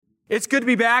It's good to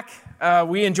be back.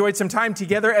 We enjoyed some time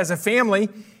together as a family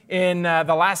in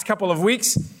the last couple of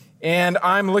weeks, and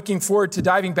I'm looking forward to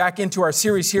diving back into our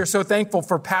series here. So thankful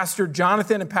for Pastor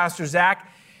Jonathan and Pastor Zach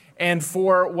and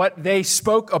for what they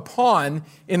spoke upon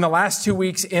in the last 2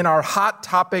 weeks in our Hot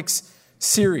Topics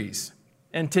series.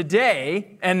 And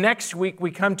today and next week,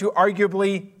 we come to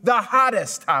arguably the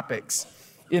hottest topics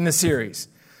in the series.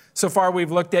 So far,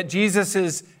 we've looked at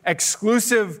Jesus'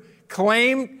 exclusive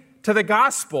claim to the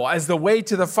gospel as the way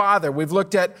to the Father. We've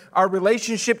looked at our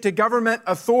relationship to government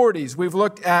authorities. We've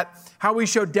looked at how we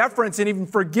show deference and even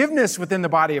forgiveness within the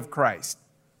body of Christ.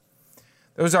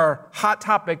 Those are hot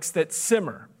topics that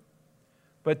simmer.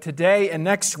 But today and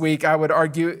next week, I would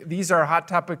argue these are hot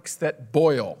topics that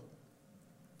boil.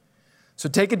 So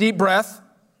take a deep breath.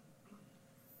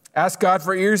 Ask God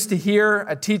for ears to hear,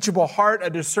 a teachable heart, a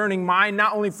discerning mind,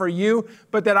 not only for you,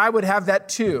 but that I would have that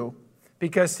too.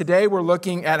 Because today we're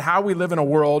looking at how we live in a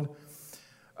world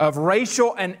of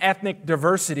racial and ethnic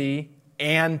diversity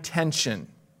and tension.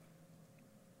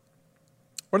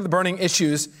 What are the burning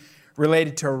issues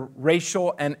related to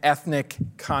racial and ethnic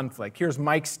conflict? Here's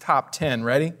Mike's top 10.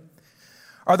 Ready?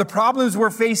 Are the problems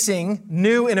we're facing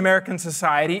new in American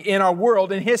society, in our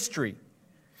world, in history?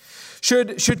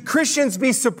 Should Christians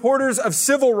be supporters of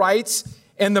civil rights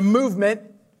and the movement,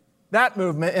 that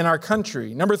movement in our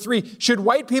country? Number 3, should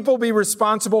white people be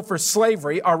responsible for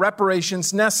slavery? Are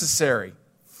reparations necessary?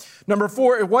 Number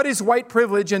 4, what is white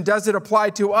privilege and does it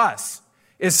apply to us?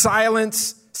 Is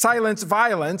silence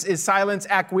violence? Is silence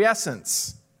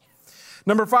acquiescence?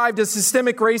 Number 5, does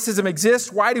systemic racism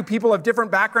exist? Why do people of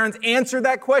different backgrounds answer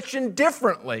that question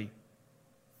differently?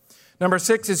 Number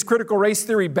 6, is critical race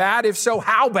theory bad? If so,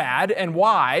 how bad and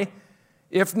why?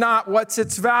 If not, what's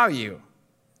its value?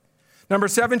 Number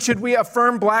 7, should we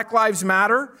affirm Black Lives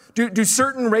Matter? Do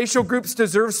certain racial groups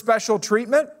deserve special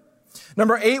treatment?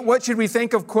 Number 8, what should we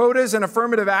think of quotas and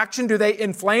affirmative action? Do they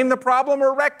inflame the problem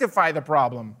or rectify the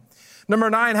problem? Number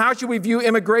 9, how should we view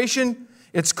immigration,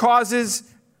 its causes,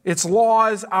 its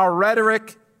laws, our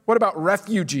rhetoric? What about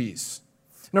refugees?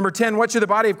 Number 10, what should the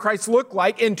body of Christ look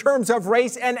like in terms of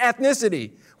race and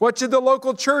ethnicity? What should the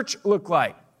local church look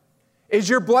like? Is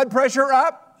your blood pressure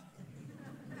up?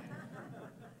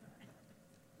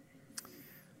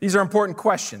 These are important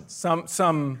questions,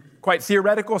 some quite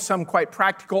theoretical, some quite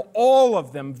practical, all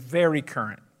of them very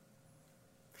current.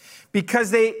 Because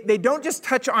they don't just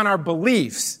touch on our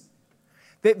beliefs,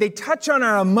 they touch on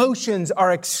our emotions,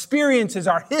 our experiences,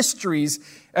 our histories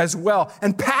as well.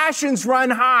 And passions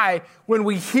run high when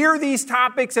we hear these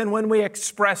topics and when we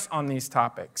express on these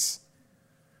topics.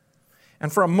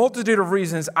 And for a multitude of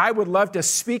reasons, I would love to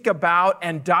speak about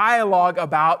and dialogue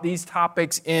about these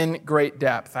topics in great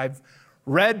depth. I've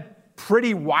read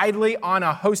pretty widely on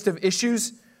a host of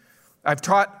issues. I've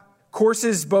taught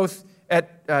courses both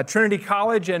at Trinity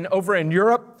College and over in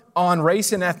Europe on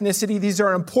race and ethnicity. These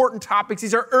are important topics.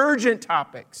 These are urgent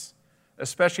topics,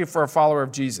 especially for a follower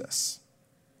of Jesus.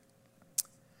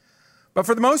 But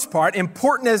for the most part,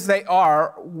 important as they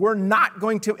are, we're not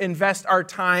going to invest our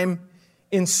time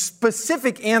in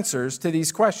specific answers to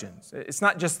these questions. It's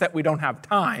not just that we don't have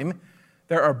time.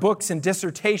 There are books and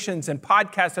dissertations and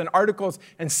podcasts and articles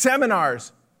and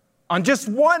seminars on just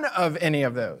one of any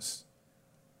of those.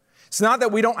 It's not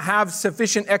that we don't have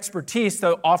sufficient expertise,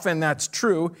 though often that's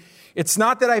true. It's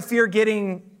not that I fear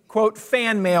getting, quote,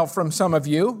 fan mail from some of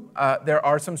you. There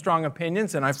are some strong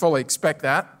opinions, and I fully expect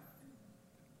that.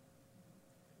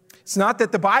 It's not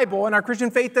that the Bible and our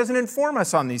Christian faith doesn't inform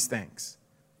us on these things.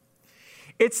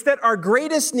 It's that our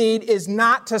greatest need is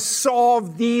not to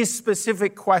solve these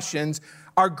specific questions.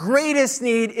 Our greatest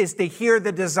need is to hear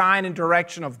the design and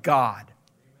direction of God.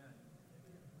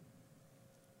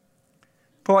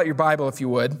 Pull out your Bible, if you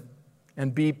would,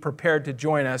 and be prepared to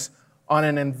join us on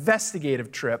an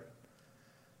investigative trip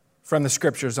from the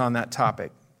Scriptures on that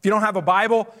topic. If you don't have a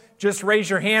Bible, just raise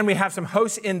your hand. We have some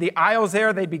hosts in the aisles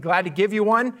there. They'd be glad to give you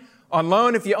one. On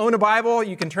loan, if you own a Bible,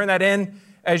 you can turn that in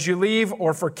as you leave,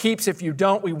 or for keeps if you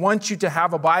don't. We want you to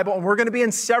have a Bible, and we're going to be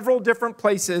in several different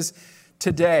places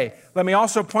today. Let me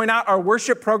also point out our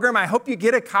worship program. I hope you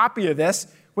get a copy of this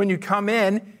when you come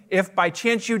in. If by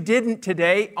chance you didn't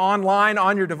today, online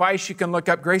on your device, you can look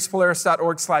up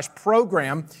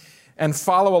gracepolaris.org/program and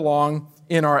follow along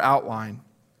in our outline.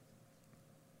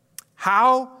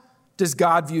 How does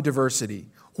God view diversity?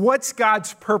 What's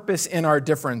God's purpose in our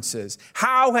differences?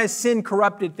 How has sin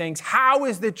corrupted things? How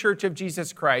is the Church of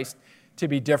Jesus Christ to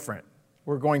be different?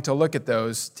 We're going to look at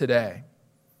those today.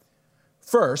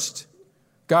 First,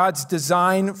 God's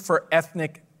design for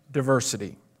ethnic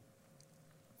diversity.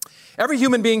 Every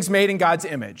human being's made in God's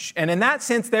image. And in that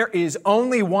sense, there is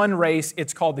only one race.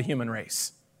 It's called the human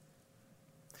race.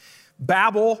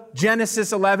 Babel,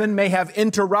 Genesis 11, may have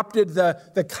interrupted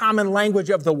the common language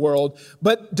of the world,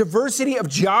 but diversity of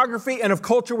geography and of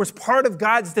culture was part of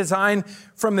God's design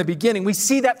from the beginning. We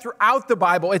see that throughout the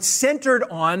Bible. It's centered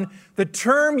on the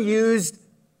term used,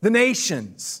 the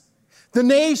nations. The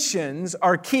nations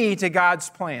are key to God's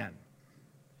plan.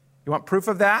 You want proof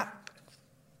of that?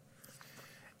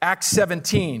 Acts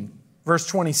 17, verse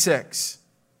 26.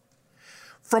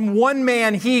 From one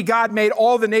man, God, made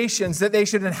all the nations that they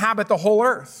should inhabit the whole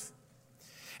earth.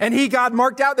 And God,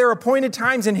 marked out their appointed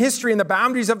times in history and the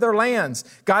boundaries of their lands.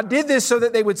 God did this so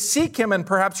that they would seek him and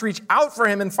perhaps reach out for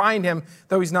him and find him,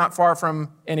 though he's not far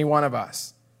from any one of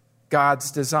us. God's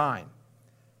design.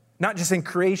 Not just in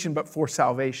creation, but for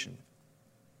salvation.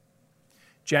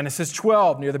 Genesis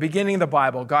 12, near the beginning of the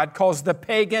Bible, God calls the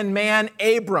pagan man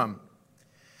Abram.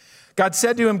 God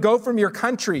said to him, go from your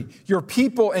country, your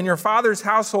people, and your father's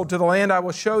household to the land I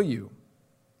will show you.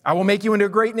 I will make you into a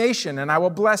great nation, and I will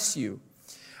bless you.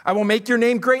 I will make your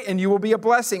name great, and you will be a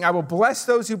blessing. I will bless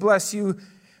those who bless you.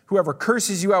 Whoever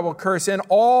curses you, I will curse, and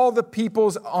all the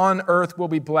peoples on earth will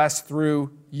be blessed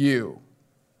through you.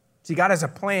 See, God has a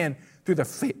plan through the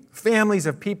families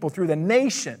of people, through the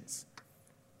nations,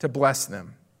 to bless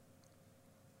them.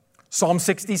 Psalm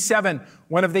 67,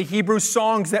 one of the Hebrew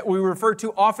songs that we refer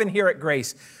to often here at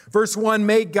Grace. Verse 1,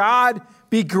 may God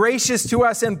be gracious to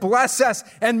us and bless us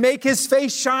and make his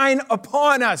face shine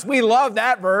upon us. We love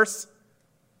that verse.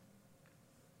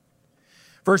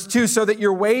 Verse 2, so that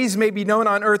your ways may be known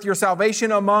on earth, your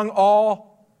salvation among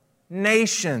all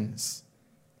nations.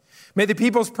 May the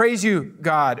peoples praise you,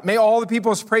 God. May all the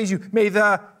peoples praise you. May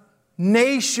the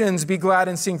nations be glad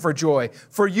and sing for joy.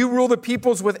 For you rule the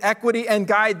peoples with equity and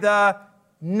guide the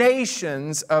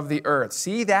nations of the earth.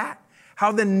 See that?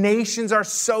 How the nations are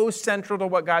so central to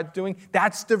what God's doing.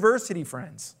 That's diversity,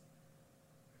 friends.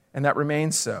 And that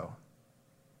remains so.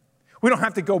 We don't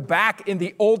have to go back in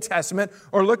the Old Testament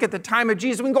or look at the time of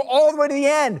Jesus. We can go all the way to the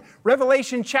end.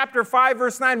 Revelation chapter 5,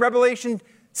 verse 9. Revelation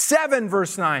 7,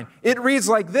 verse 9. It reads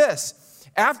like this.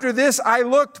 After this I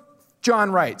looked,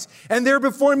 John writes, and there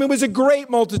before me was a great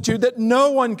multitude that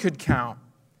no one could count,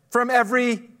 from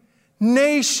every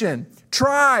nation,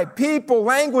 tribe, people,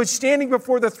 language, standing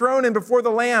before the throne and before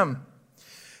the Lamb.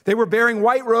 They were bearing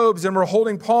white robes and were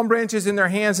holding palm branches in their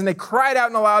hands, and they cried out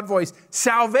in a loud voice,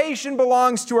 salvation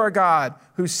belongs to our God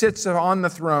who sits on the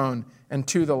throne and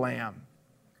to the Lamb.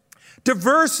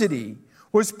 Diversity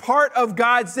was part of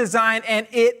God's design, and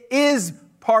it is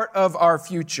part of our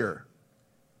future.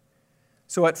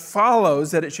 So it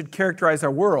follows that it should characterize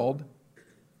our world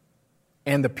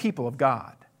and the people of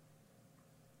God.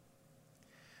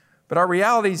 But our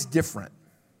reality is different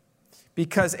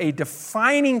because a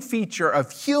defining feature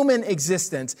of human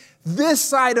existence this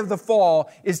side of the fall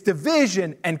is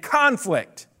division and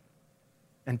conflict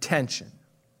and tension.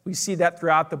 We see that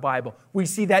throughout the Bible. We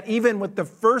see that even with the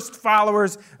first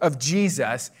followers of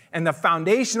Jesus, and the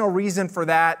foundational reason for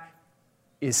that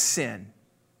is sin.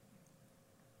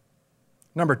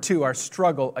 Number 2, our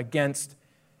struggle against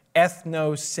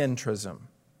ethnocentrism.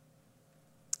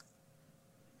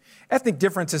 Ethnic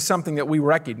difference is something that we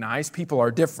recognize. People are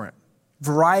different.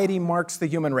 Variety marks the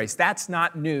human race. That's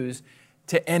not news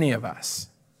to any of us.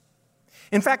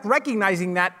 In fact,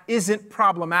 recognizing that isn't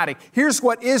problematic. Here's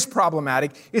what is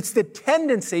problematic. It's the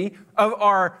tendency of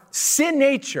our sin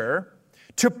nature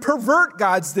to pervert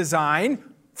God's design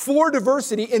for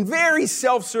diversity in very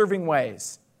self-serving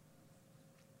ways.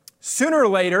 Sooner or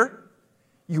later,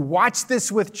 you watch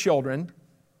this with children,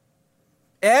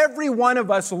 every one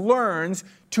of us learns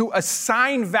to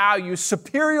assign value,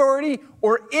 superiority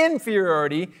or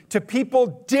inferiority to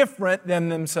people different than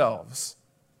themselves,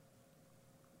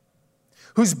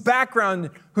 whose background,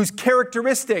 whose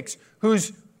characteristics,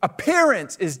 whose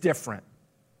appearance is different.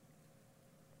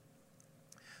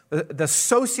 The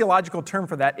sociological term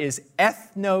for that is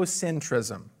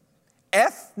ethnocentrism.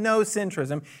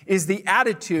 Ethnocentrism is the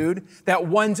attitude that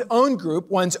one's own group,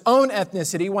 one's own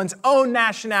ethnicity, one's own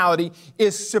nationality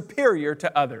is superior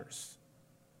to others.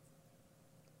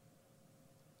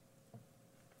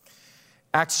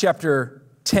 Acts chapter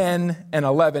 10 and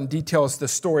 11 details the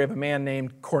story of a man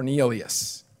named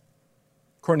Cornelius.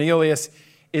 Cornelius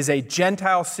is a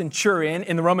Gentile centurion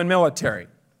in the Roman military.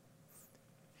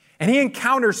 And he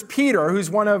encounters Peter, who's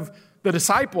one of the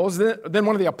disciples, then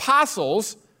one of the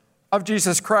apostles of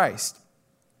Jesus Christ.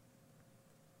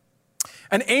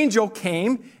 An angel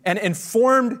came and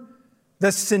informed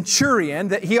the centurion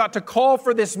that he ought to call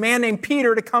for this man named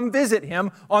Peter to come visit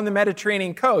him on the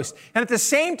Mediterranean coast. And at the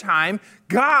same time,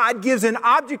 God gives an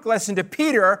object lesson to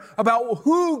Peter about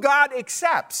who God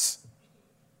accepts.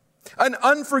 An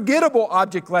unforgettable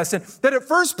object lesson that at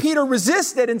first Peter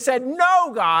resisted and said,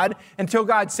 "No, God," until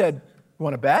God said, "You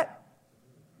want to bet?"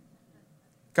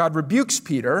 God rebukes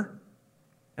Peter,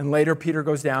 and later Peter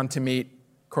goes down to meet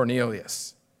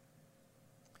Cornelius.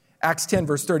 Acts 10,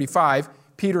 verse 35,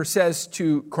 Peter says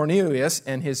to Cornelius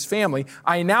and his family,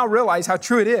 "I now realize how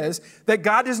true it is that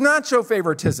God does not show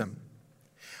favoritism,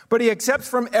 but he accepts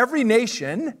from every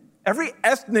nation, every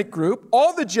ethnic group,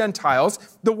 all the Gentiles,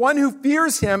 the one who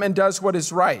fears him and does what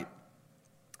is right."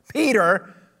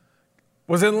 Peter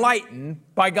was enlightened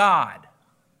by God,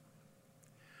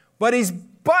 but his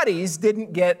buddies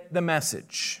didn't get the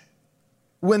message.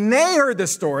 When they heard the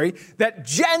story that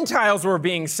Gentiles were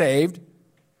being saved,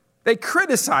 they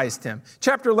criticized him.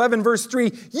 Chapter 11, verse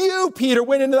 3, "You, Peter,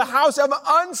 went into the house of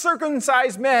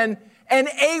uncircumcised men and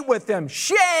ate with them.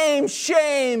 Shame,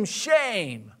 shame,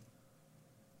 shame."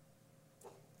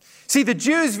 See, the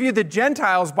Jews viewed the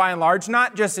Gentiles, by and large,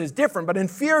 not just as different, but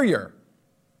inferior.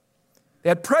 They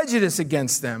had prejudice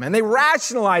against them, and they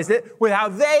rationalized it with how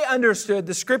they understood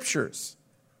the Scriptures.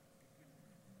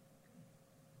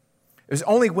 It was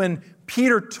only when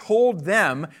Peter told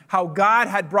them how God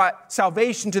had brought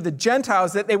salvation to the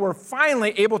Gentiles that they were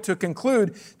finally able to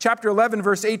conclude, chapter 11,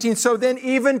 verse 18, "So then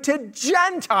even to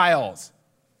Gentiles,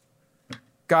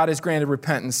 God has granted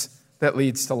repentance that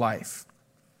leads to life."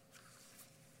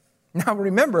 Now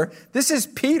remember, this is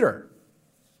Peter.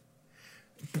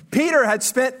 Peter had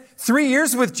spent 3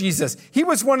 years with Jesus. He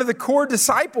was one of the core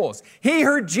disciples. He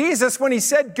heard Jesus when he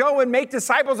said, "Go and make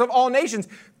disciples of all nations."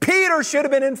 Peter should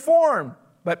have been informed,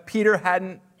 but Peter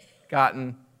hadn't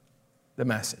gotten the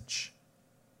message.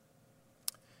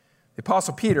 The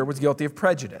Apostle Peter was guilty of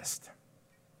prejudice.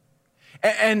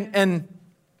 And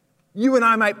you and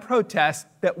I might protest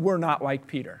that we're not like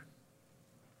Peter.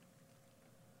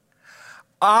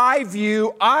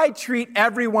 I treat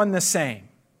everyone the same.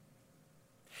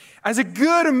 As a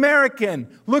good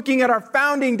American, looking at our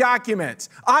founding documents,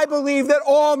 I believe that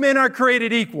all men are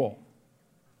created equal.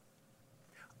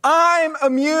 I'm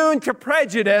immune to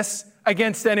prejudice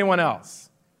against anyone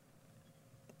else.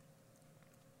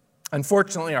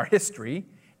 Unfortunately, our history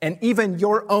and even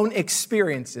your own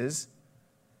experiences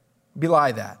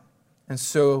belie that, and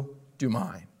so do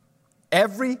mine.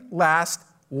 Every last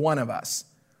one of us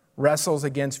wrestles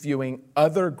against viewing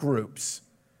other groups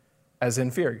as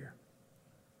inferior.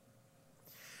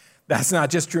 That's not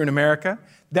just true in America.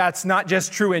 That's not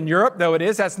just true in Europe, though it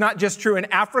is. That's not just true in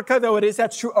Africa, though it is.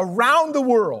 That's true around the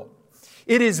world.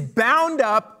 It is bound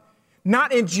up,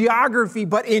 not in geography,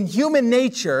 but in human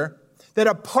nature, that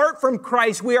apart from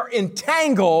Christ, we are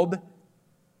entangled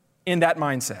in that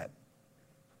mindset.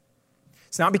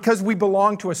 It's not because we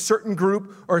belong to a certain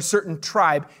group or a certain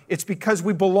tribe. It's because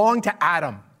we belong to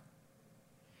Adam.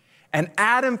 And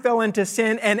Adam fell into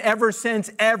sin, and ever since,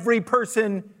 every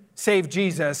person, save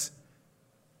Jesus,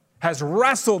 has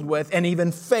wrestled with and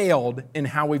even failed in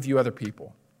how we view other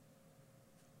people.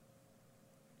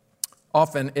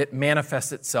 Often it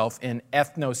manifests itself in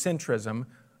ethnocentrism,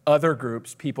 other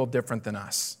groups, people different than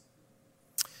us.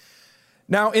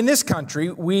 Now, in this country,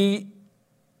 we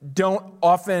don't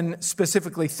often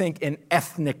specifically think in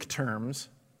ethnic terms,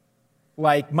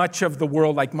 like much of the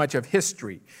world, like much of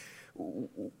history.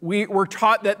 We're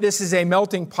taught that this is a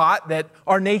melting pot, that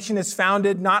our nation is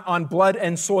founded not on blood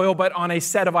and soil, but on a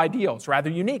set of ideals, rather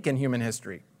unique in human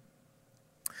history.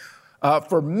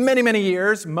 For many, many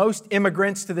years, most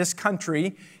immigrants to this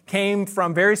country came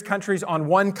from various countries on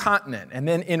one continent, and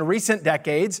then in recent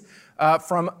decades,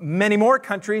 from many more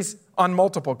countries on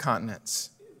multiple continents.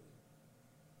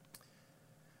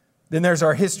 Then there's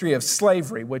our history of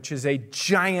slavery, which is a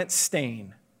giant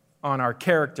stain on our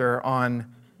character,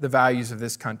 on the values of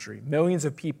this country. Millions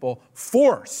of people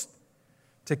forced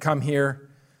to come here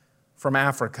from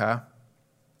Africa.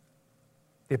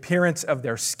 The appearance of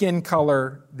their skin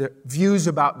color, the views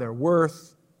about their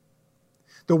worth,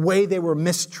 the way they were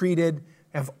mistreated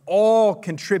have all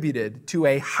contributed to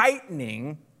a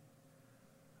heightening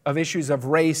of issues of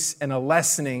race and a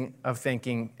lessening of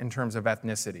thinking in terms of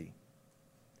ethnicity.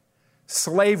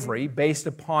 Slavery, based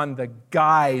upon the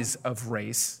guise of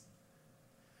race,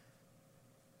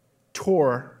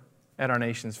 tore at our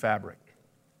nation's fabric.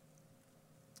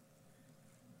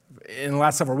 In the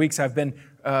last several weeks, I've been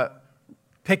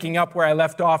picking up where I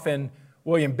left off in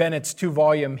William Bennett's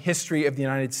 2-volume History of the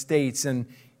United States, and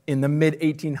in the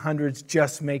mid-1800s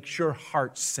just makes your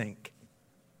heart sink.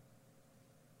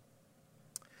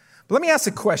 But let me ask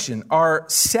a question. Are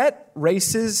set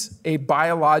races a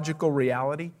biological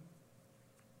reality?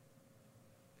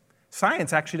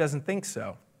 Science actually doesn't think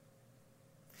so.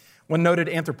 One noted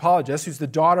anthropologist, who's the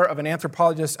daughter of an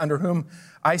anthropologist under whom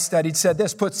I studied, said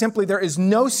this: put simply, there is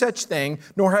no such thing,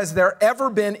 nor has there ever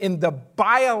been in the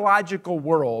biological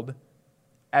world,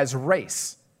 as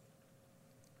race.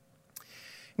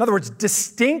 In other words,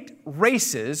 distinct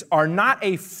races are not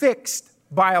a fixed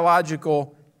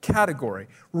biological category.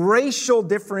 Racial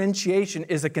differentiation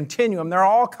is a continuum. There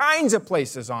are all kinds of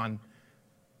places on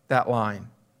that line.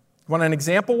 Want an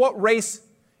example? What race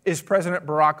is President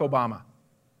Barack Obama?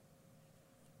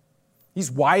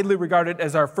 He's widely regarded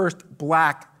as our first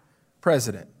black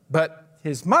president, but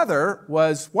his mother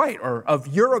was white or of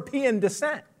European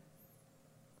descent.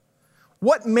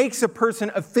 What makes a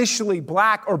person officially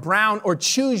black or brown or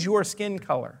choose your skin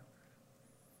color?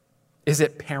 Is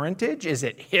it parentage? Is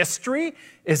it history?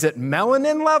 Is it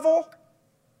melanin level?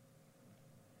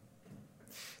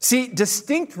 See,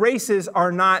 distinct races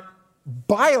are not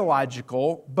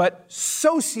biological, but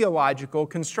sociological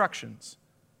constructions.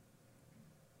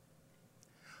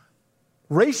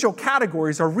 Racial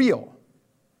categories are real.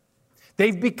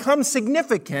 They've become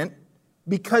significant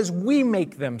because we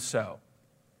make them so.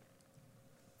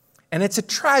 And it's a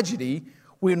tragedy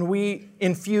when we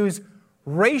infuse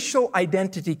racial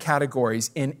identity categories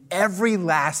in every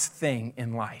last thing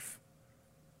in life.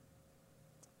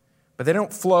 But they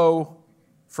don't flow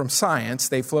from science,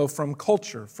 they flow from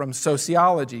culture, from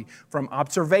sociology, from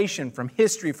observation, from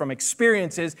history, from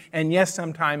experiences, and yes,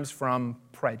 sometimes from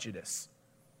prejudice.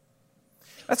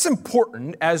 That's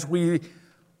important as we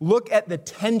look at the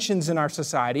tensions in our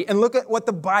society and look at what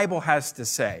the Bible has to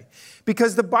say.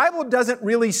 Because the Bible doesn't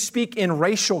really speak in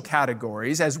racial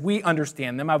categories as we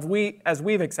understand them, as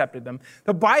we've accepted them.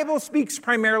 The Bible speaks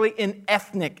primarily in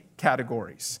ethnic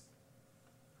categories.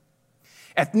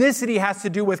 Ethnicity has to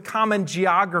do with common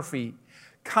geography,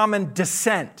 common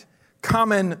descent,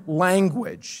 common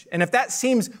language. And if that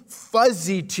seems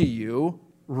fuzzy to you,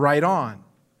 right on.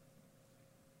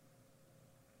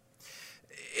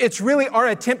 It's really our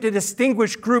attempt to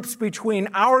distinguish groups between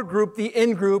our group, the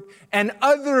in-group, and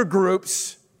other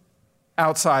groups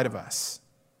outside of us.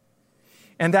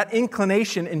 And that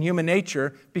inclination in human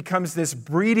nature becomes this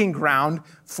breeding ground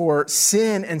for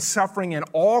sin and suffering in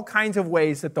all kinds of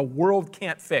ways that the world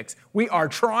can't fix. We are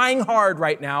trying hard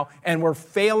right now, and we're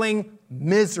failing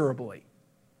miserably.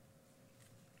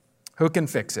 Who can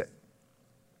fix it?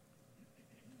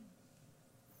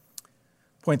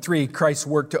 Point 3, Christ's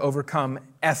work to overcome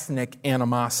ethnic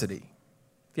animosity.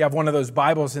 If you have one of those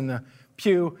Bibles in the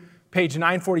pew, page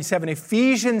 947,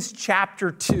 Ephesians chapter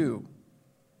 2.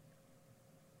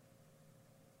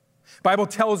 The Bible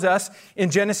tells us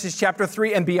in Genesis chapter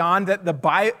 3 and beyond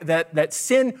that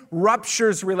sin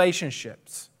ruptures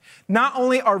relationships. Not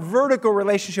only our vertical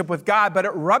relationship with God, but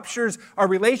it ruptures our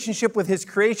relationship with His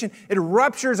creation. It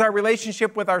ruptures our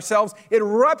relationship with ourselves. It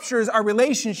ruptures our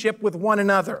relationship with one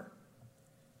another.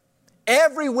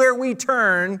 Everywhere we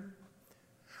turn,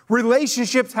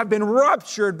 relationships have been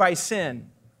ruptured by sin.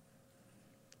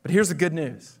 But here's the good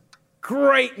news.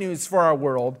 Great news for our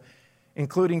world,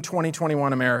 including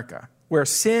 2021 America, where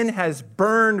sin has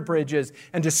burned bridges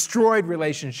and destroyed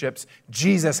relationships.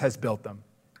 Jesus has built them.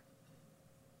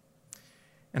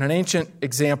 And an ancient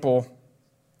example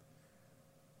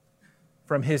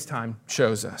from his time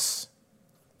shows us.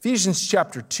 Ephesians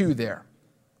chapter 2 there.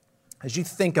 As you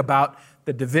think about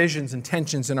the divisions and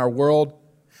tensions in our world,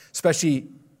 especially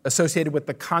associated with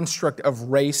the construct of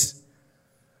race,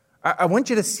 I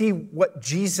want you to see what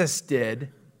Jesus did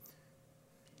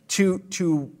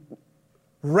to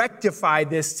rectify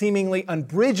this seemingly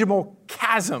unbridgeable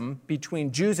chasm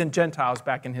between Jews and Gentiles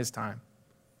back in his time.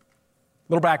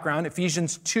 Little background,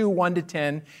 Ephesians 2,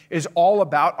 1-10 is all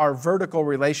about our vertical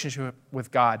relationship with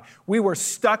God. We were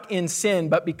stuck in sin,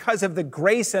 but because of the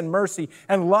grace and mercy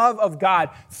and love of God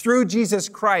through Jesus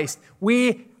Christ,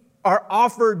 we are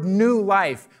offered new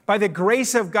life. By the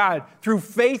grace of God, through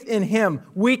faith in Him,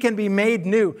 we can be made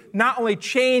new. Not only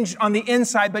changed on the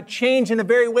inside, but changed in the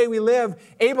very way we live,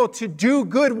 able to do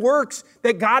good works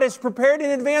that God has prepared in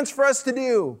advance for us to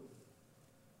do.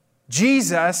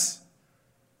 Jesus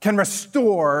can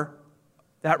restore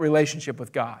that relationship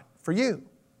with God for you.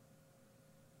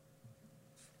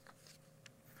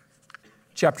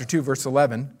 Chapter 2, verse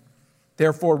 11.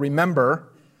 Therefore, remember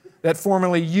that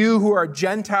formerly you who are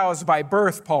Gentiles by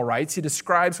birth, Paul writes, he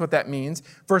describes what that means.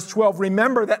 Verse 12,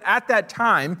 remember that at that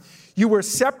time you were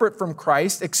separate from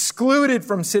Christ, excluded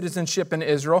from citizenship in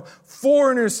Israel,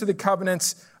 foreigners to the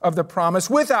covenants of the promise,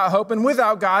 without hope and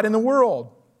without God in the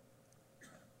world.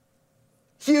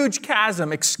 Huge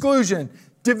chasm, exclusion,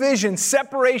 division,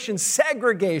 separation,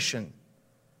 segregation.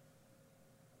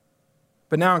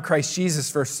 But now in Christ Jesus,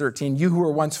 verse 13, you who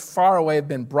were once far away have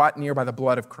been brought near by the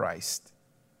blood of Christ.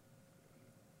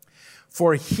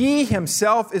 For he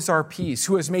himself is our peace,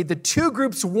 who has made the two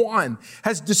groups one,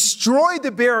 has destroyed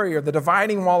the barrier, the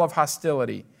dividing wall of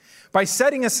hostility, by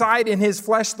setting aside in his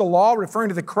flesh the law, referring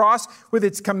to the cross with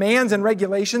its commands and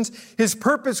regulations. His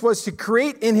purpose was to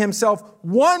create in himself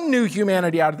one new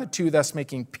humanity out of the two, thus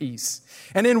making peace.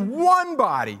 And in one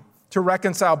body to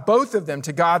reconcile both of them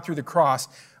to God through the cross,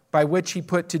 by which he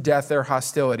put to death their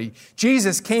hostility.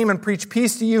 Jesus came and preached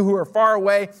peace to you who are far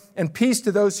away and peace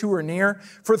to those who are near.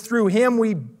 For through him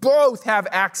we both have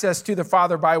access to the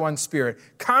Father by one Spirit.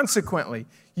 Consequently,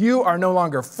 you are no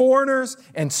longer foreigners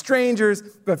and strangers,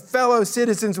 but fellow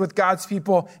citizens with God's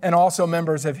people and also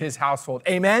members of his household.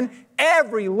 Amen?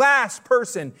 Every last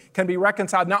person can be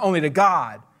reconciled not only to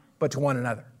God, but to one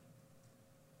another.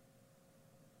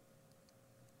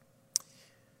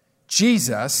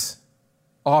 Jesus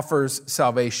offers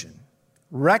salvation,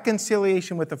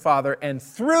 reconciliation with the Father, and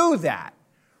through that,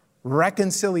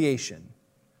 reconciliation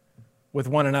with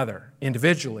one another,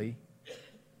 individually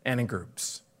and in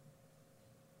groups.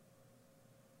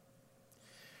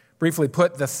 Briefly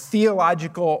put, the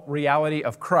theological reality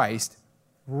of Christ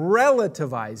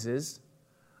relativizes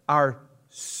our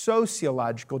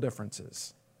sociological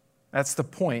differences. That's the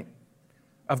point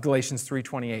of Galatians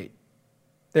 3:28.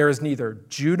 There is neither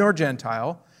Jew nor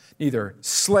Gentile, neither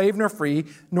slave nor free,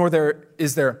 nor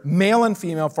is there male and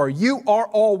female, for you are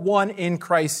all one in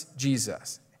Christ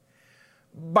Jesus.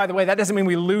 By the way, that doesn't mean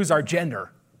we lose our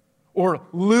gender or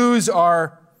lose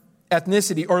our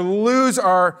ethnicity or lose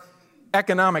our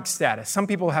economic status. Some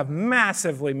people have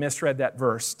massively misread that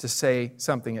verse to say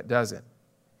something it doesn't.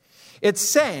 It's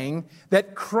saying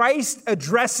that Christ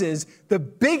addresses the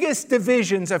biggest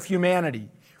divisions of humanity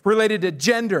related to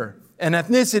gender and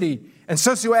ethnicity and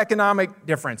socioeconomic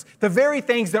difference. The very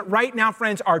things that right now,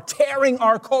 friends, are tearing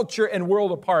our culture and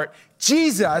world apart.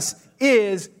 Jesus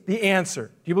is the answer.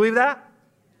 Do you believe that?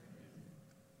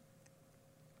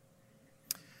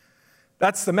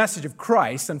 That's the message of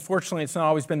Christ. Unfortunately, it's not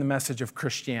always been the message of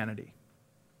Christianity.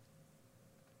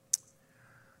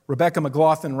 Rebecca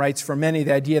McLaughlin writes, for many,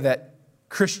 the idea that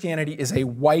Christianity is a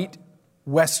white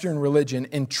Western religion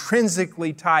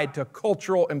intrinsically tied to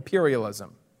cultural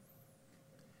imperialism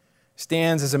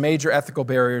stands as a major ethical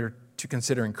barrier to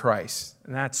considering Christ.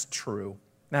 And that's true.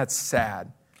 That's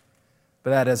sad.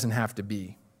 But that doesn't have to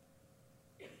be.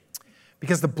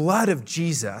 Because the blood of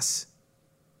Jesus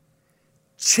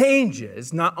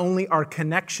changes not only our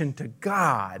connection to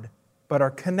God, but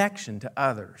our connection to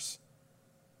others.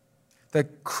 The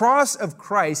cross of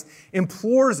Christ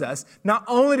implores us not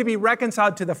only to be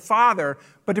reconciled to the Father,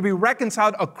 but to be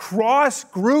reconciled across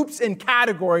groups and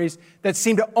categories that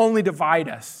seem to only divide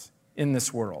us in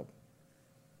this world.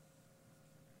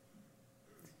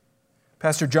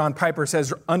 Pastor John Piper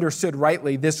says, understood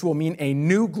rightly, this will mean a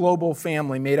new global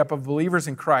family made up of believers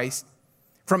in Christ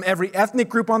from every ethnic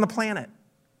group on the planet.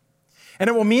 And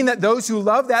it will mean that those who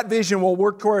love that vision will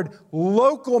work toward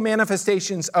local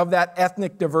manifestations of that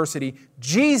ethnic diversity.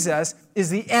 Jesus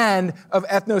is the end of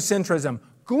ethnocentrism,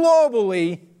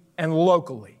 globally and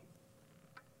locally.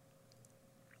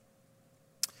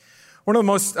 One of the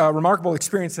most remarkable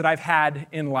experiences that I've had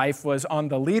in life was on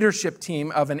the leadership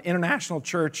team of an international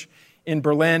church in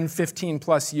Berlin 15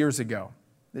 plus years ago,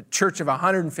 the church of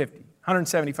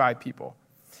 175 people.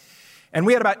 And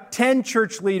we had about 10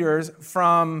 church leaders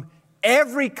from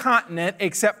every continent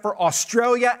except for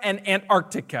Australia and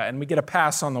Antarctica, and we get a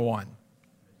pass on the one.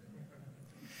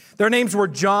 Their names were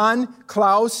John,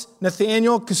 Klaus,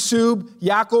 Nathaniel, Kasub,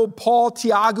 Jacob, Paul,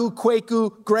 Tiago,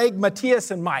 Kweku, Greg,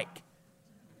 Matthias, and Mike.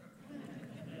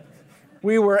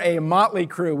 We were a motley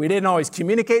crew. We didn't always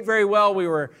communicate very well. We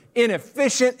were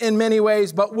inefficient in many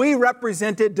ways, but we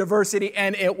represented diversity,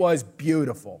 and it was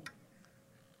beautiful.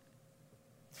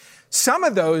 Some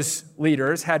of those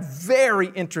leaders had very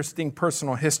interesting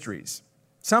personal histories,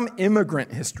 some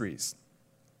immigrant histories.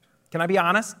 Can I be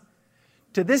honest?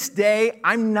 To this day,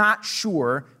 I'm not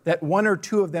sure that one or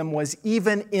two of them was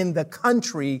even in the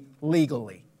country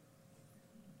legally.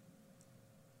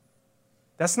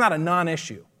 That's not a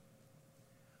non-issue,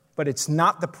 but it's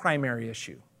not the primary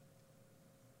issue.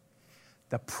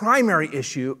 The primary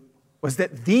issue was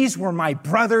that these were my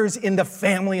brothers in the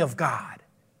family of God,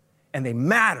 and they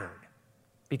mattered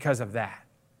because of that.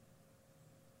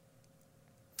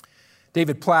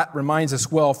 David Platt reminds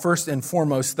us well, first and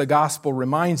foremost, the gospel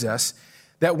reminds us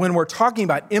that when we're talking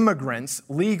about immigrants,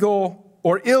 legal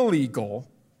or illegal,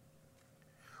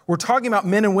 We're talking about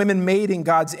men and women made in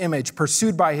God's image,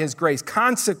 pursued by his grace.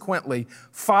 Consequently,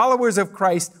 followers of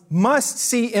Christ must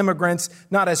see immigrants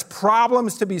not as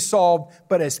problems to be solved,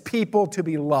 but as people to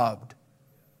be loved.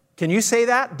 Can you say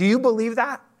that? Do you believe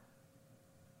that?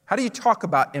 How do you talk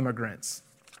about immigrants?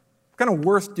 What kind of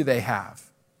worth do they have?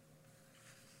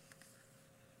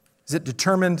 Is it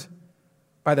determined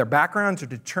by their backgrounds or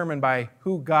determined by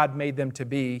who God made them to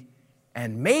be,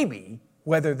 and maybe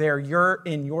whether they're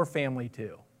in your family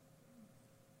too?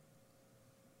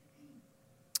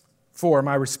 4,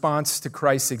 my response to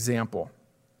Christ's example.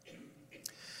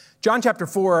 John chapter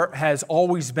 4 has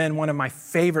always been one of my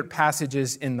favorite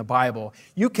passages in the Bible.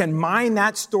 You can mine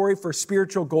that story for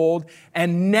spiritual gold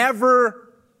and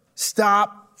never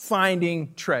stop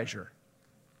finding treasure.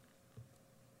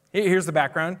 Here's the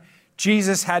background.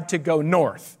 Jesus had to go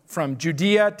north from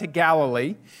Judea to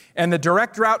Galilee, and the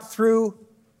direct route through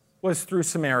was through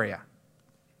Samaria,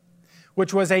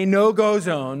 which was a no-go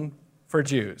zone for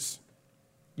Jews.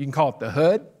 You can call it the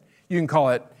hood, you can call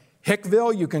it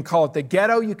Hickville, you can call it the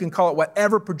ghetto, you can call it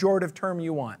whatever pejorative term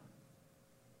you want.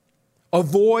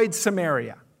 Avoid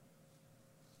Samaria.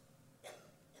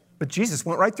 But Jesus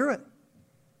went right through it.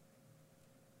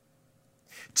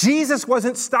 Jesus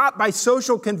wasn't stopped by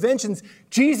social conventions.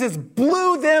 Jesus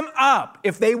blew them up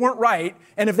if they weren't right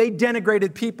and if they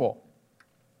denigrated people.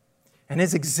 And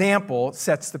his example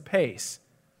sets the pace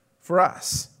for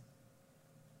us.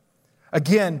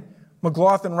 Again,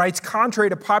 McLaughlin writes, contrary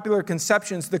to popular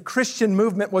conceptions, the Christian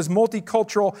movement was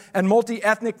multicultural and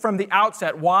multi-ethnic from the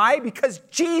outset. Why? Because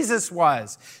Jesus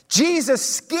was. Jesus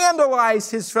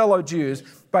scandalized his fellow Jews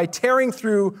by tearing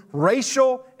through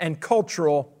racial and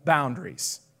cultural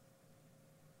boundaries.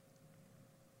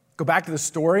 Go back to the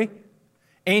story.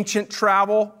 Ancient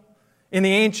travel. In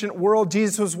the ancient world,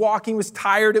 Jesus was walking, was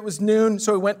tired, it was noon,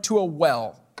 so he went to a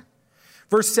well.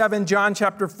 Verse 7, John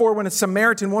chapter 4, when a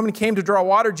Samaritan woman came to draw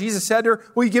water, Jesus said to her,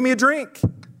 will you give me a drink?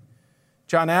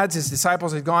 John adds, his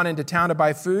disciples had gone into town to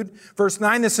buy food. Verse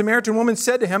 9, the Samaritan woman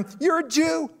said to him, you're a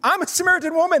Jew. I'm a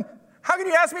Samaritan woman. How can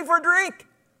you ask me for a drink?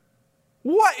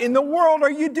 What in the world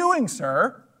are you doing,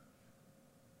 sir?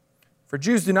 For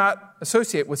Jews do not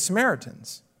associate with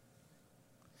Samaritans.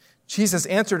 Jesus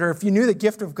answered her, if you knew the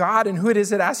gift of God and who it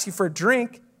is that asks you for a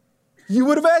drink, you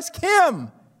would have asked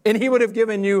him, and he would have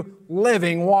given you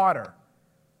living water.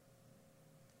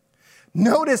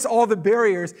 Notice all the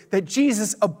barriers that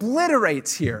Jesus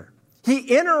obliterates here. He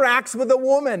interacts with a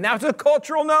woman. That's a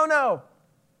cultural no-no.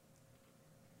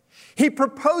 He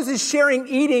proposes sharing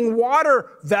eating water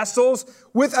vessels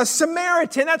with a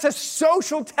Samaritan. That's a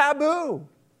social taboo.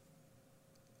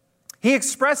 He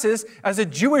expresses, as a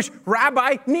Jewish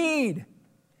rabbi, need.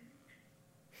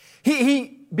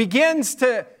 He begins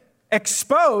to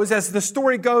expose, as the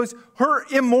story goes, her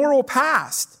immoral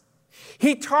past.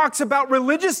 He talks about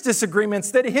religious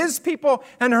disagreements that his people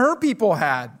and her people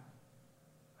had.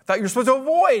 I thought you were supposed to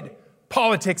avoid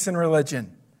politics and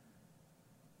religion.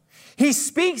 He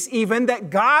speaks even that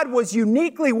God was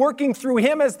uniquely working through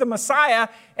him as the Messiah,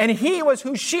 and he was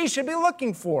who she should be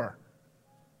looking for.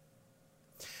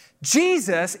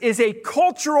 Jesus is a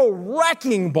cultural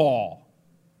wrecking ball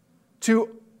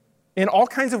in all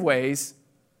kinds of ways,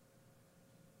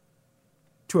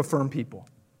 to affirm people.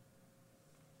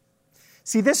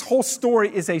 See, this whole story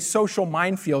is a social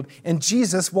minefield, and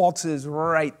Jesus waltzes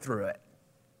right through it.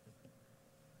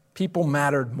 People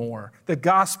mattered more. The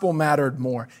gospel mattered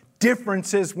more.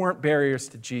 Differences weren't barriers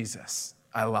to Jesus.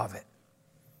 I love it.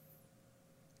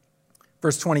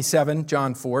 Verse 27,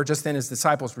 John 4, just then his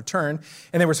disciples returned,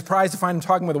 and they were surprised to find him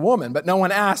talking with a woman, but no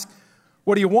one asked,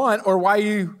 what do you want, or why are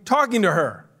you talking to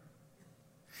her?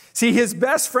 See, his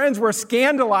best friends were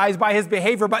scandalized by his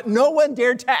behavior, but no one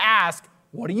dared to ask,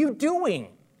 what are you doing?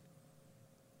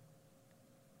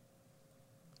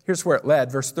 Here's where it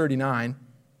led, verse 39.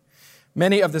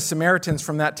 Many of the Samaritans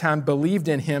from that town believed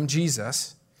in him,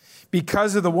 Jesus,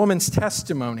 because of the woman's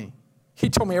testimony. He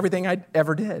told me everything I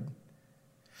ever did.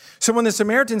 So when the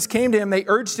Samaritans came to him, they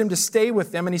urged him to stay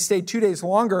with them, and he stayed 2 days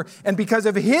longer. And because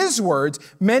of his words,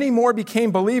 many more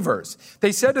became believers.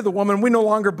 They said to the woman, we no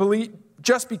longer believe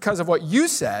just because of what you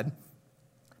said.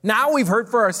 Now we've heard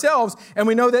for ourselves, and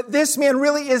we know that this man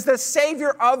really is the Savior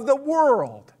of the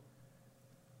world.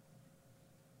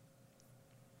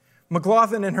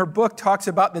 McLaughlin in her book talks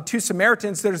about the two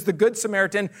Samaritans. There's the good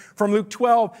Samaritan from Luke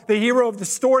 12, the hero of the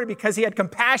story because he had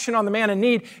compassion on the man in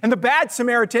need. And the bad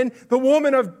Samaritan, the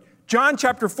woman of John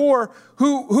chapter 4,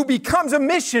 who becomes a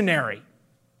missionary.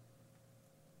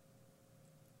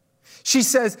 She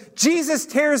says, Jesus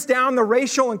tears down the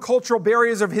racial and cultural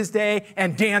barriers of his day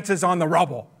and dances on the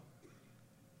rubble.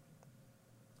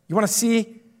 You want to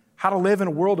see how to live in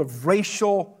a world of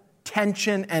racial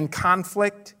tension and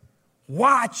conflict,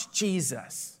 watch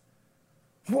Jesus.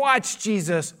 Watch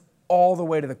Jesus all the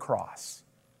way to the cross.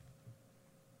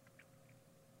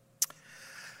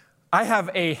 I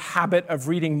have a habit of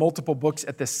reading multiple books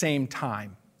at the same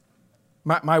time.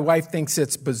 My wife thinks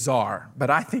it's bizarre,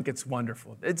 but I think it's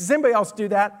wonderful. Does anybody else do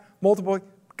that? Multiple?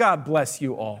 God bless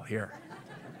you all here.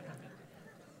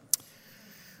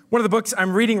 One of the books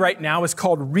I'm reading right now is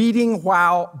called Reading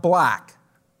While Black,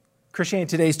 Christianity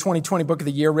Today's 2020 Book of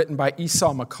the Year, written by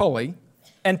Esau McCaulley.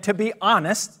 And to be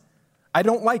honest, I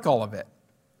don't like all of it.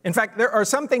 In fact, there are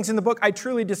some things in the book I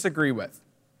truly disagree with.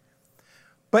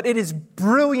 But it is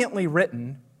brilliantly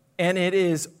written, and it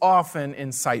is often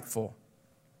insightful.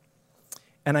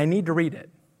 And I need to read it.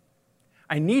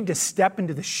 I need to step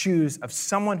into the shoes of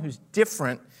someone who's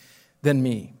different than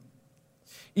me.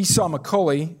 Esau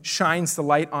McCaulley shines the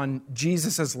light on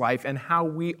Jesus' life and how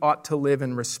we ought to live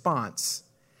in response.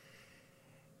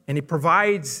 And he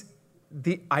provides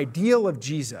the ideal of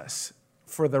Jesus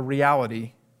for the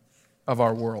reality of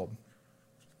our world.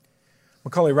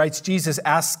 McCaulley writes, Jesus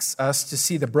asks us to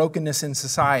see the brokenness in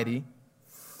society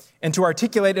and to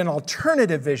articulate an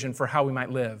alternative vision for how we might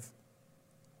live.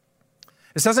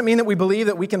 This doesn't mean that we believe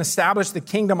that we can establish the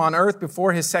kingdom on earth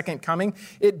before his second coming.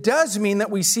 It does mean that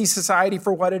we see society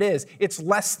for what it is. It's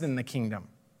less than the kingdom.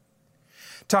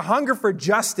 To hunger for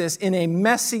justice in a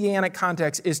messianic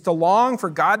context is to long for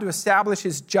God to establish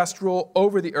his just rule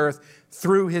over the earth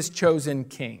through his chosen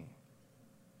king.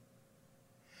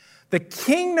 The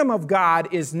kingdom of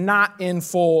God is not in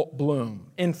full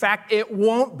bloom. In fact, it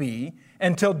won't be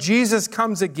until Jesus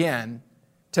comes again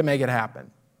to make it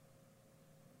happen.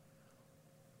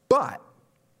 But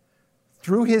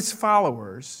through his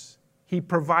followers, he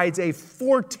provides a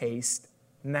foretaste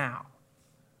now.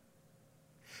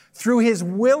 Through his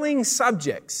willing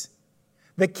subjects,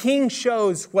 the king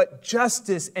shows what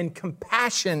justice and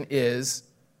compassion is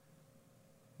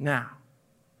now.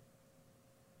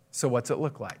 So what's it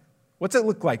look like? What's it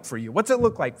look like for you? What's it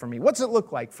look like for me? What's it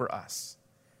look like for us?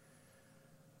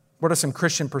 What are some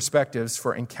Christian perspectives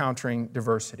for encountering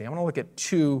diversity? I want to look at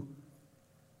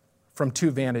from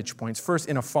two vantage points. First,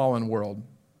 in a fallen world.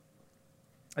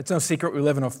 It's no secret we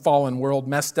live in a fallen world,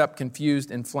 messed up,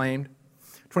 confused, inflamed.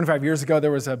 25 years ago,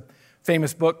 there was a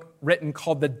famous book written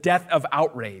called The Death of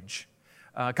Outrage.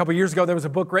 A couple years ago, there was a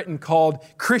book written called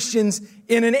Christians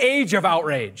in an Age of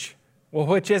Outrage. Well,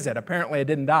 which is it? Apparently, it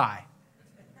didn't die.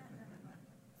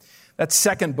 That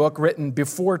second book, written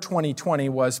before 2020,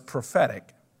 was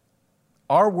prophetic.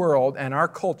 Our world and our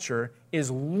culture is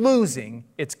losing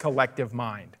its collective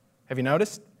mind. Have you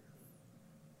noticed?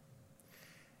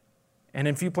 And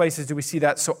in few places do we see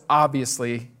that so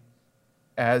obviously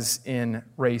as in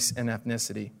race and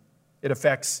ethnicity. It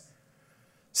affects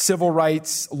civil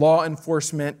rights, law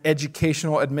enforcement,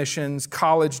 educational admissions,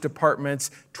 college departments.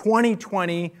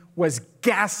 2020 was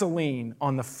gasoline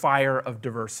on the fire of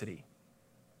diversity.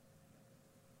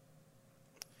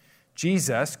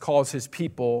 Jesus calls his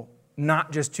people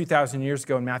not just 2,000 years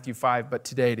ago in Matthew 5, but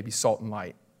today to be salt and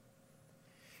light.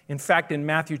 In fact, in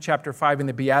Matthew chapter 5 in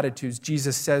the Beatitudes,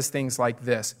 Jesus says things like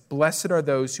this: Blessed are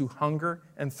those who hunger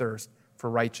and thirst for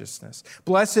righteousness.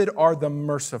 Blessed are the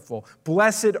merciful.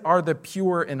 Blessed are the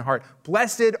pure in heart.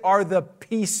 Blessed are the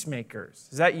peacemakers.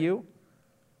 Is that you?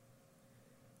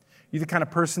 You the kind of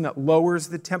person that lowers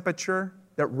the temperature,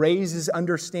 that raises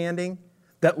understanding,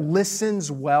 that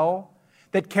listens well,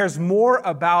 that cares more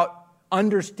about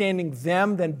understanding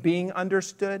them than being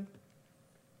understood?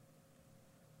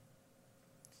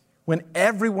 When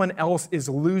everyone else is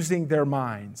losing their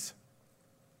minds,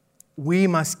 we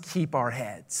must keep our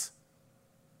heads.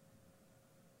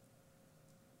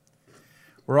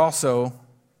 We're also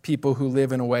people who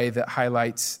live in a way that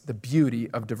highlights the beauty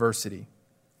of diversity.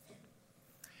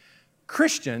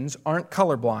 Christians aren't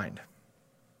colorblind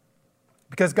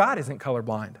because God isn't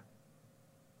colorblind.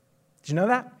 Did you know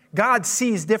that? God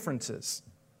sees differences.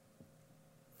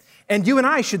 And you and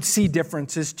I should see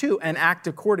differences too and act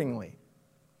accordingly.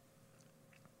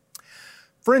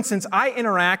 For instance, I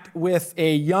interact with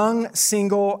a young,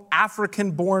 single,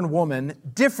 African-born woman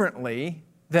differently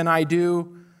than I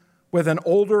do with an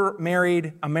older,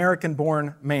 married,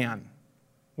 American-born man.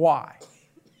 Why?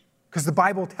 Because the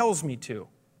Bible tells me to.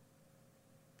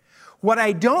 What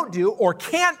I don't do or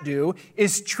can't do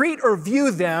is treat or view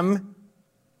them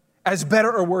as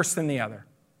better or worse than the other.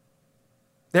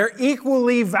 They're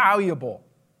equally valuable.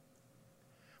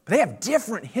 But they have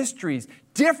different histories,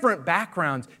 different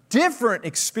backgrounds, different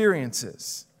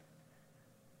experiences.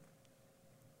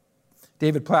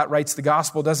 David Platt writes, the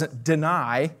gospel doesn't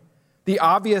deny the the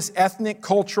obvious ethnic,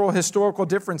 cultural, historical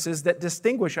differences that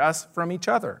distinguish us from each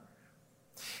other.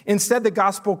 Instead, the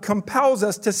gospel compels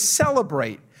us to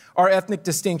celebrate our ethnic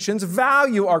distinctions,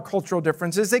 value our cultural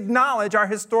differences, acknowledge our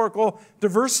historical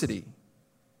diversity.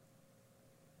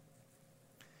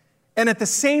 And at the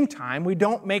same time, we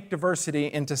don't make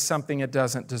diversity into something it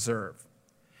doesn't deserve.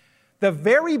 The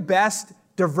very best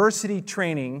diversity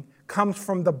training comes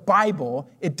from the Bible.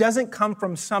 It doesn't come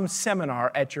from some seminar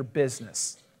at your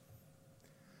business.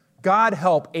 God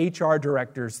help HR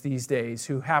directors these days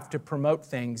who have to promote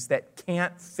things that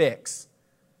can't fix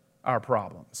our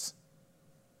problems.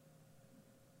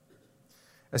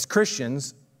 As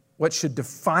Christians, what should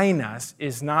define us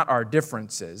is not our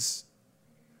differences.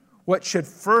 What should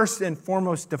first and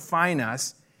foremost define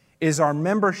us is our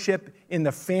membership in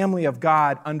the family of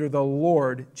God under the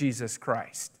Lord Jesus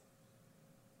Christ.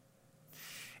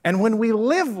 And when we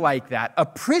live like that,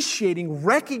 appreciating,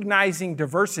 recognizing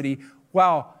diversity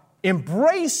while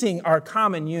embracing our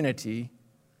common unity,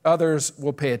 others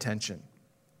will pay attention.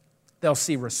 They'll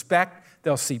see respect,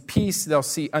 they'll see peace, they'll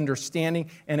see understanding,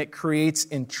 and it creates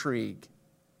intrigue.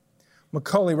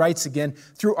 Macaulay writes again,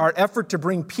 through our effort to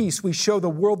bring peace, we show the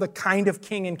world the kind of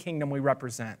king and kingdom we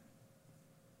represent.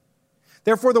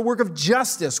 Therefore, the work of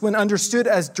justice, when understood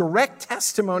as direct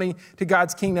testimony to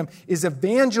God's kingdom, is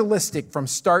evangelistic from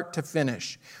start to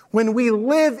finish. When we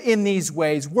live in these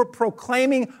ways, we're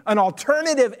proclaiming an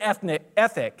alternative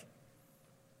ethic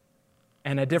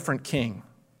and a different king.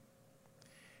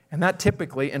 And that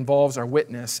typically involves our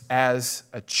witness as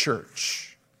a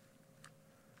church.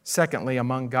 Secondly,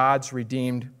 among God's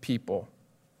redeemed people.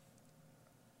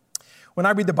 When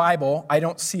I read the Bible, I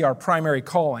don't see our primary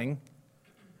calling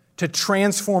to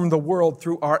transform the world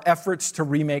through our efforts to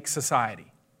remake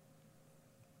society.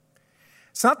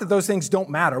 It's not that those things don't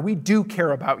matter. We do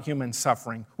care about human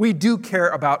suffering. We do care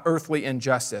about earthly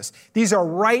injustice. These are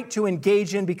right to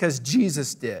engage in because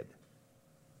Jesus did.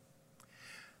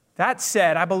 That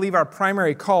said, I believe our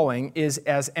primary calling is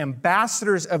as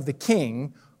ambassadors of the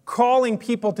King, calling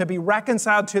people to be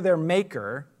reconciled to their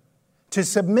Maker, to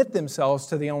submit themselves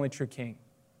to the only true King.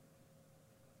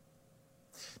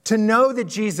 To know that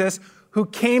Jesus, who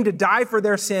came to die for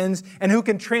their sins and who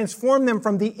can transform them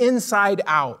from the inside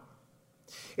out.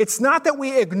 It's not that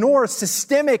we ignore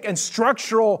systemic and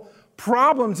structural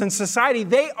problems in society.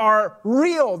 They are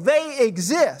real. They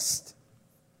exist.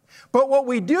 But what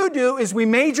we do is we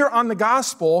major on the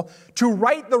gospel to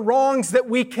right the wrongs that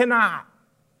we cannot.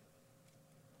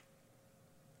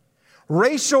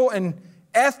 Racial and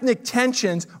ethnic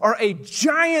tensions are a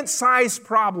giant-sized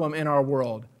problem in our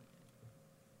world,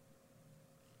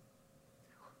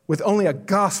 with only a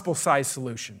gospel-sized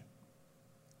solution.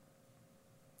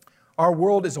 Our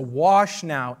world is awash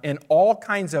now in all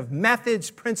kinds of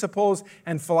methods, principles,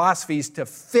 and philosophies to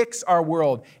fix our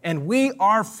world, and we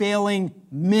are failing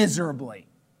miserably.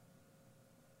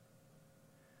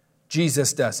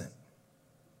 Jesus doesn't.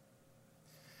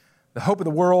 The hope of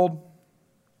the world,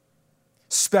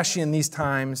 especially in these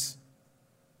times,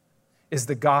 is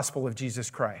the gospel of Jesus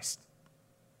Christ.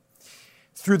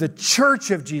 Through the church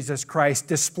of Jesus Christ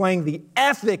displaying the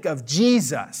ethic of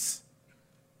Jesus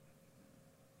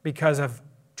because of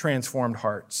transformed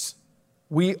hearts.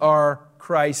 We are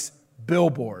Christ's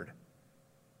billboard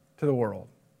to the world.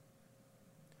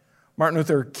 Martin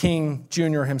Luther King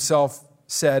Jr. himself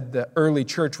said the early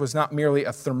church was not merely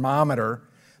a thermometer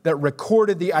that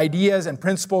recorded the ideas and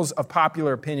principles of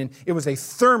popular opinion. It was a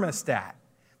thermostat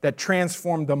that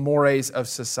transformed the mores of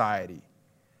society.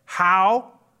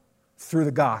 How? Through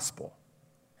the gospel.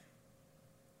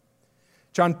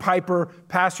 John Piper,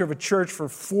 pastor of a church for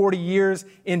 40 years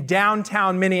in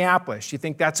downtown Minneapolis. You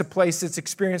think that's a place that's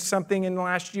experienced something in the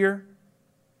last year?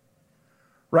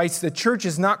 Writes, the church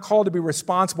is not called to be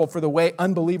responsible for the way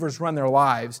unbelievers run their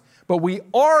lives, but we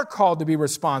are called to be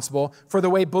responsible for the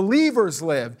way believers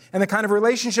live and the kind of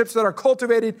relationships that are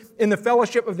cultivated in the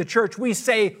fellowship of the church. We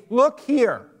say, look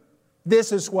here,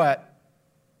 this is what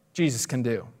Jesus can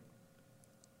do.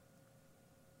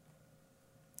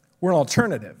 We're an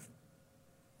alternative,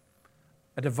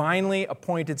 a divinely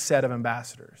appointed set of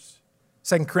ambassadors.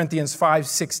 2 Corinthians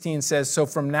 5:16 says, so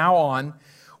from now on,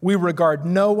 we regard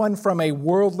no one from a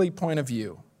worldly point of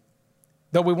view.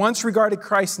 Though we once regarded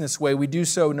Christ in this way, we do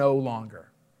so no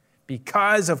longer.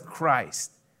 Because of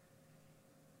Christ,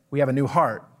 we have a new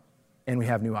heart and we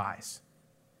have new eyes.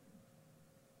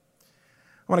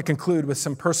 I want to conclude with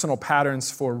some personal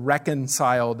patterns for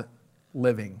reconciled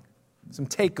living, some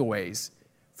takeaways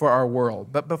for our world.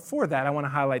 But before that, I want to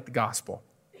highlight the gospel.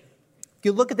 If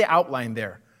you look at the outline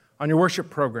there on your worship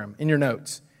program, in your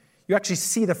notes, you actually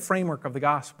see the framework of the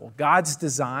gospel. God's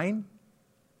design,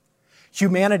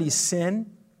 humanity's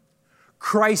sin,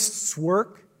 Christ's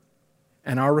work,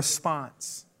 and our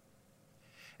response.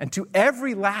 And to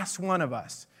every last one of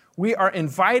us, we are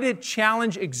invited,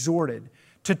 challenged, exhorted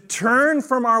to turn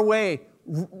from our way,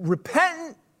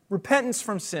 repentance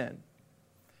from sin,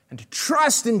 and to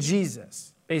trust in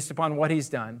Jesus based upon what he's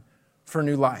done for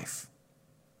new life.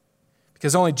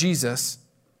 Because only Jesus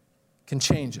can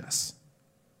change us.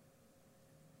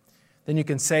 Then you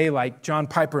can say, like John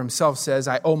Piper himself says,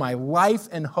 I owe my life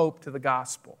and hope to the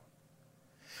gospel.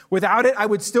 Without it, I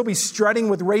would still be strutting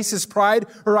with racist pride,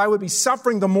 or I would be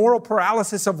suffering the moral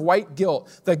paralysis of white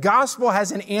guilt. The gospel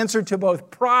has an answer to both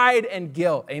pride and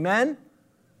guilt. Amen?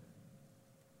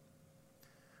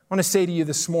 I want to say to you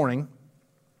this morning,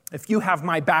 if you have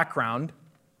my background,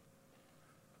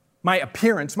 my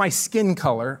appearance, my skin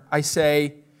color, I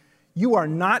say, you are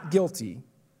not guilty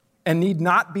and need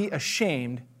not be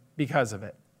ashamed because of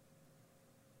it.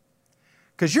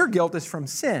 Because your guilt is from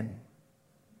sin.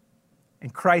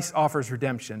 And Christ offers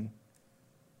redemption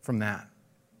from that.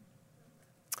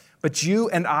 But you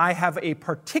and I have a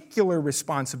particular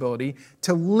responsibility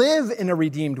to live in a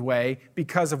redeemed way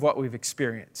because of what we've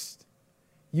experienced.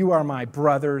 You are my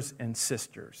brothers and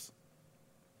sisters.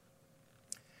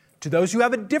 To those who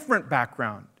have a different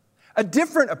background, a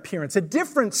different appearance, a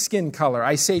different skin color,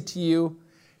 I say to you,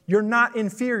 you're not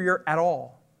inferior at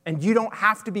all. And you don't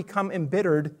have to become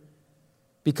embittered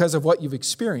because of what you've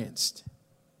experienced.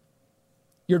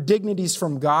 Your dignity is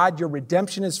from God, your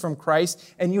redemption is from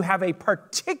Christ, and you have a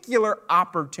particular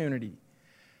opportunity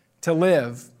to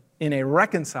live in a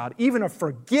reconciled, even a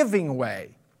forgiving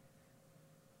way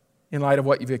in light of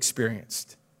what you've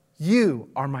experienced. You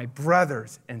are my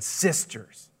brothers and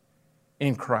sisters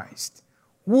in Christ.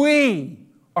 We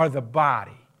are the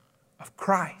body of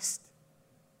Christ.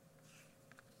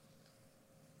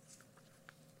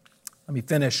 Let me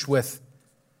finish with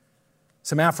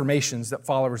some affirmations that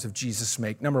followers of Jesus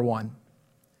make. Number one,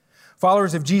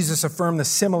 followers of Jesus affirm the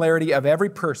similarity of every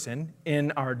person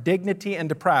in our dignity and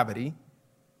depravity,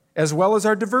 as well as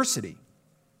our diversity.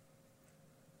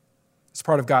 It's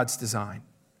part of God's design.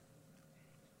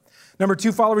 Number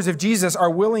two, followers of Jesus are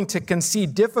willing to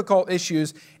concede difficult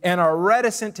issues and are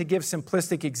reticent to give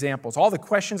simplistic examples. All the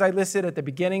questions I listed at the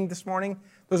beginning this morning,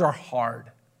 those are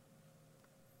hard.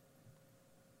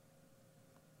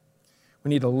 We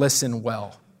need to listen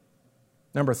well.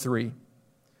 Number three,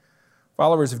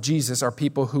 followers of Jesus are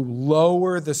people who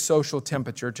lower the social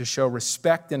temperature to show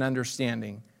respect and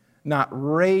understanding, not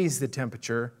raise the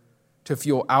temperature to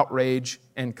fuel outrage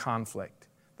and conflict.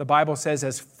 The Bible says,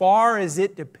 as far as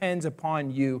it depends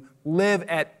upon you, live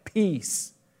at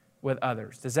peace with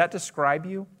others. Does that describe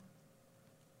you?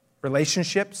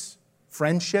 Relationships,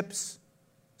 friendships,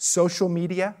 social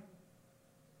media?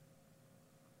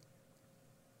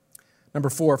 Number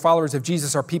four, followers of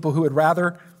Jesus are people who would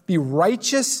rather be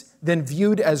righteous than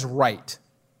viewed as right.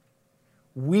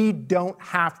 We don't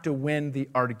have to win the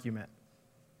argument.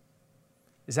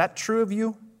 Is that true of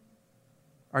you?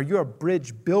 Are you a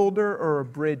bridge builder or a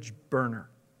bridge burner?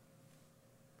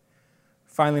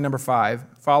 Finally, number five,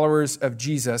 followers of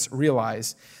Jesus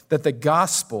realize that the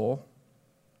gospel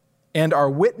and our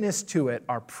witness to it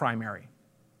are primary.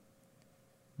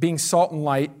 Being salt and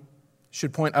light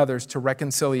should point others to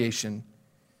reconciliation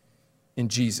in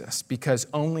Jesus, because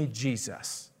only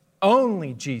Jesus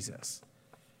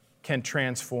can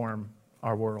transform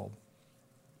our world.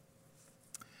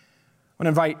 I want to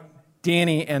invite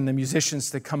Danny and the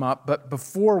musicians to come up, but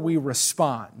before we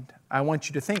respond, I want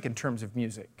you to think in terms of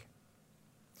music.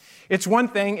 It's one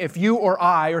thing if you or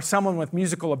I or someone with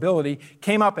musical ability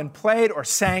came up and played or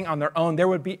sang on their own. There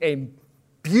would be a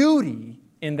beauty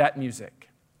in that music.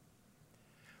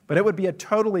 But it would be a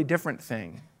totally different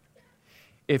thing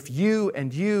if you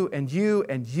and you and you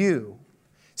and you,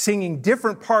 singing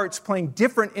different parts, playing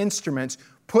different instruments,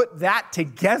 put that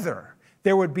together.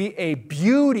 There would be a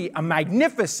beauty, a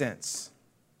magnificence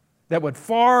that would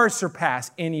far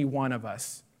surpass any one of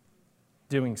us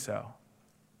doing so.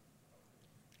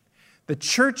 The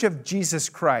Church of Jesus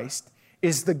Christ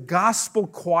is the gospel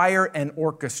choir and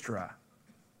orchestra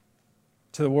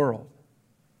to the world.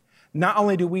 Not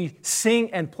only do we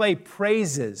sing and play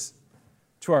praises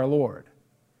to our Lord,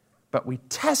 but we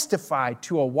testify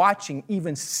to a watching,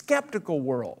 even skeptical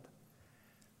world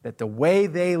that the way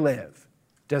they live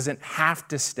doesn't have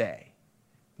to stay.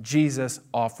 Jesus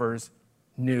offers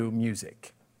new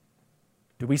music.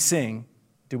 Do we sing?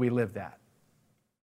 Do we live that?